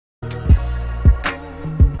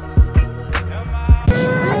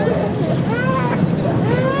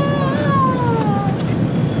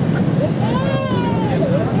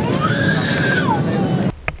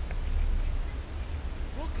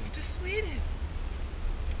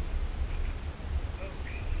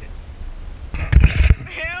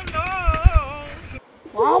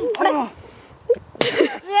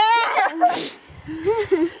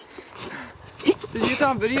Did you get that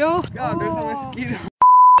on video? God, there's a mosquito.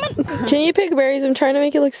 Can you pick berries? I'm trying to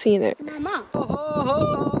make it look scenic. Mama.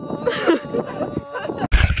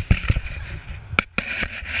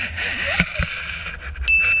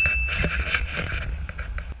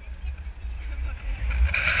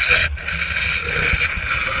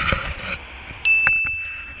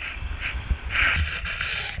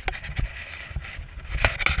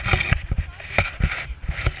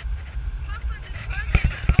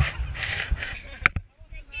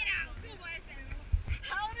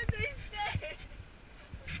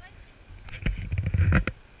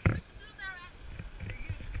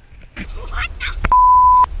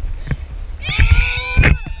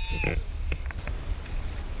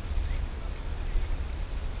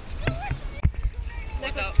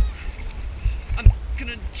 I'm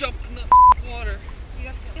gonna jump in the water. You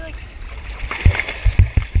have to feel like.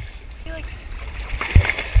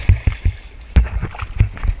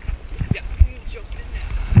 Yes, I'm gonna jump in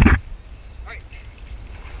now. Alright.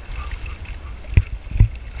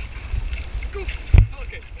 Go!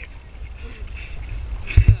 Okay.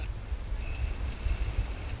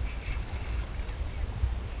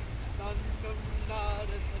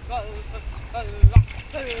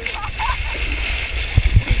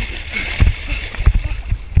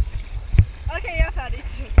 Okay, jag är färdig.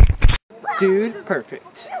 Dude,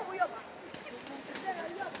 perfect.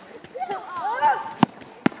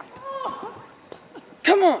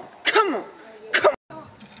 Come on, come on, come on.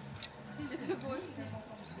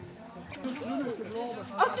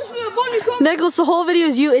 Nicholas, the whole video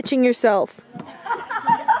is you itching yourself.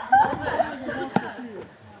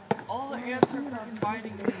 All the ants are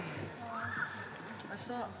biting me. I'm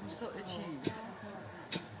so itchy.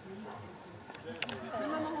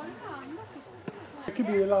 Mycket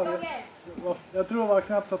bilar. Jag tror det var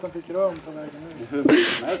knappt så att de fick rum på vägen nu. Det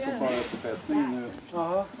är så bara på fästning nu.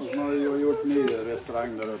 Aha. Och så har jag gjort ny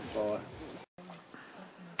restaurang där uppe.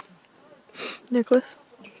 Nicholas?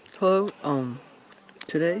 Hello,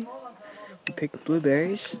 today we picked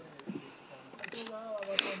blueberries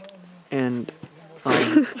and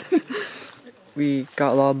we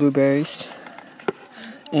got a lot of blueberries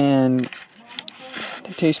and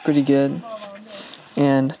they taste pretty good,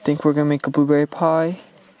 and I think we're gonna make a blueberry pie.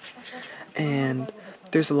 And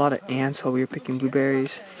there's a lot of ants while we were picking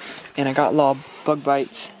blueberries, and I got a lot of bug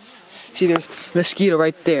bites. See, there's a mosquito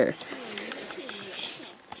right there.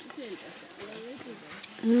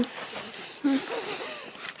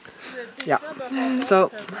 Yeah.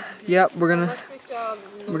 So, yeah, we're gonna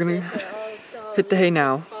hit the hay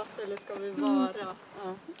now.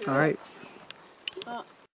 All right.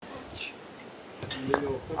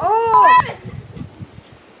 Oh!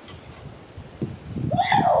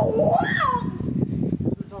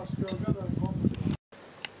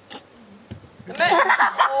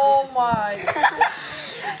 Oh my.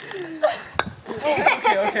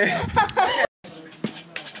 Okay.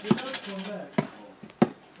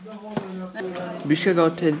 Vi ska gå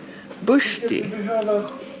till Bushti.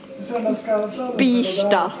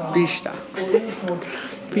 Bista. Bista.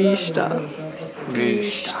 Bista.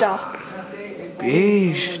 Bista.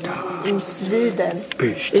 Bista. In Sweden.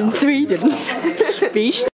 Bista. In Sweden.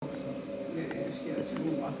 Bista.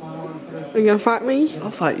 Are you gonna fight me?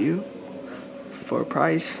 I'll fight you for a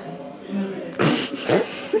prize.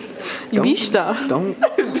 Bista. Don't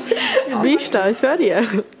Bista i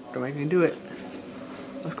Sverige. don't make me do it.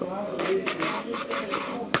 Let's go.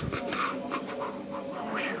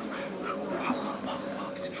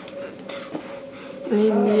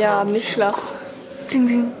 Ja, Niklas. Ding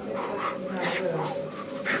ding.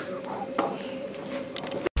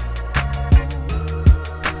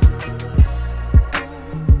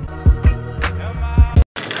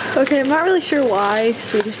 Okay, I'm not really sure why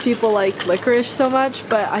Swedish people like licorice so much,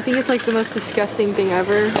 but I think it's like the most disgusting thing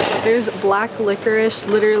ever. There's black licorice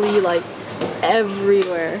literally like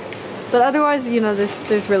everywhere. But otherwise, you know,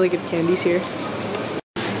 there's really good candies here.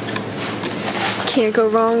 Can't go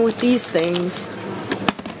wrong with these things.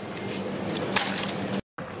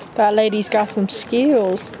 That lady's got some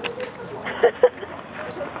skills.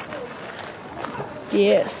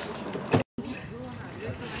 Yes.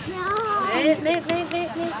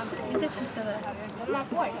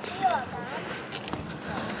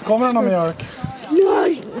 Kommer det någon mjölk?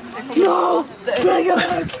 Nej! No!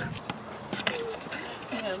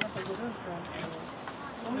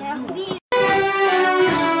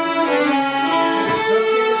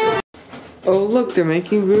 Oh look, they're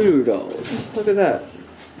making voodoo dolls. Look at that.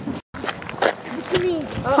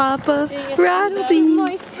 Paparazzi!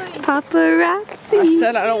 Paparazzi! I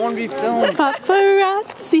said I don't want to be filmed.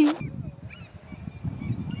 Paparazzi! see.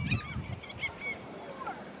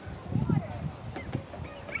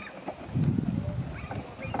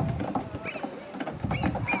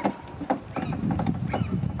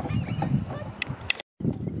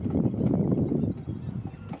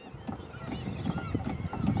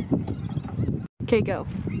 Okay, go.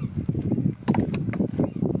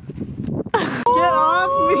 Get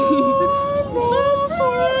off me!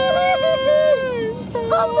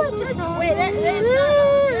 Wait, that's not.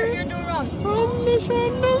 You're doing wrong.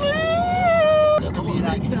 To be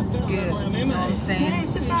like good, you know what I'm saying?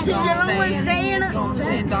 You know what I'm saying? You know what I'm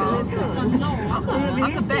saying, dog?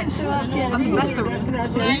 I'm the best. I'm the best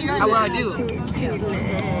at what I do.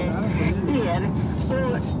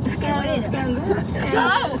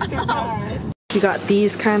 You got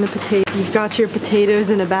these kind of potatoes. You've got your potatoes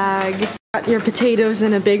in a bag. You've got your potatoes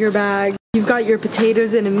in a bigger bag. You've got your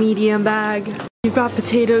potatoes in a medium bag. You've got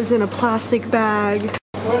potatoes in a plastic bag.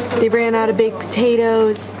 They ran out of baked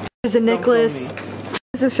potatoes. There's a necklace.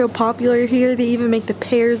 These are so popular here, they even make the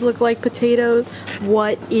pears look like potatoes.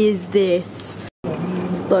 What is this?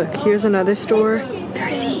 Look, here's another store.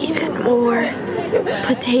 There's even more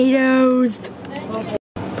potatoes.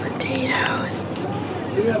 Potatoes.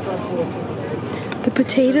 The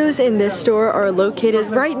potatoes in this store are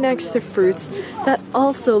located right next to fruits that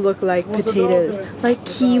also look like potatoes, like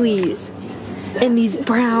kiwis. And these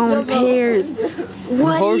brown pears.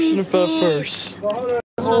 What is this?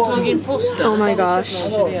 Oh my gosh.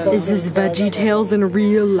 Is this VeggieTales in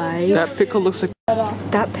real life? That pickle looks like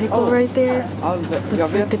That pickle right there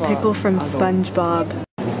looks like the pickle from SpongeBob.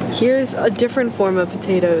 Here's a different form of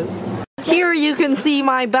potatoes. Here you can see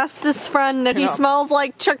my bestest friend and he smells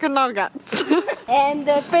like chicken nuggets. And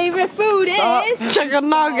the favorite food is Chicken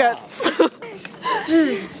nuggets.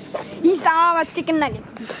 he's all about chicken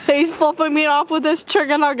nuggets. He's flipping me off with this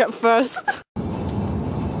chicken nugget first.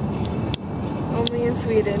 Only in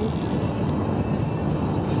Sweden.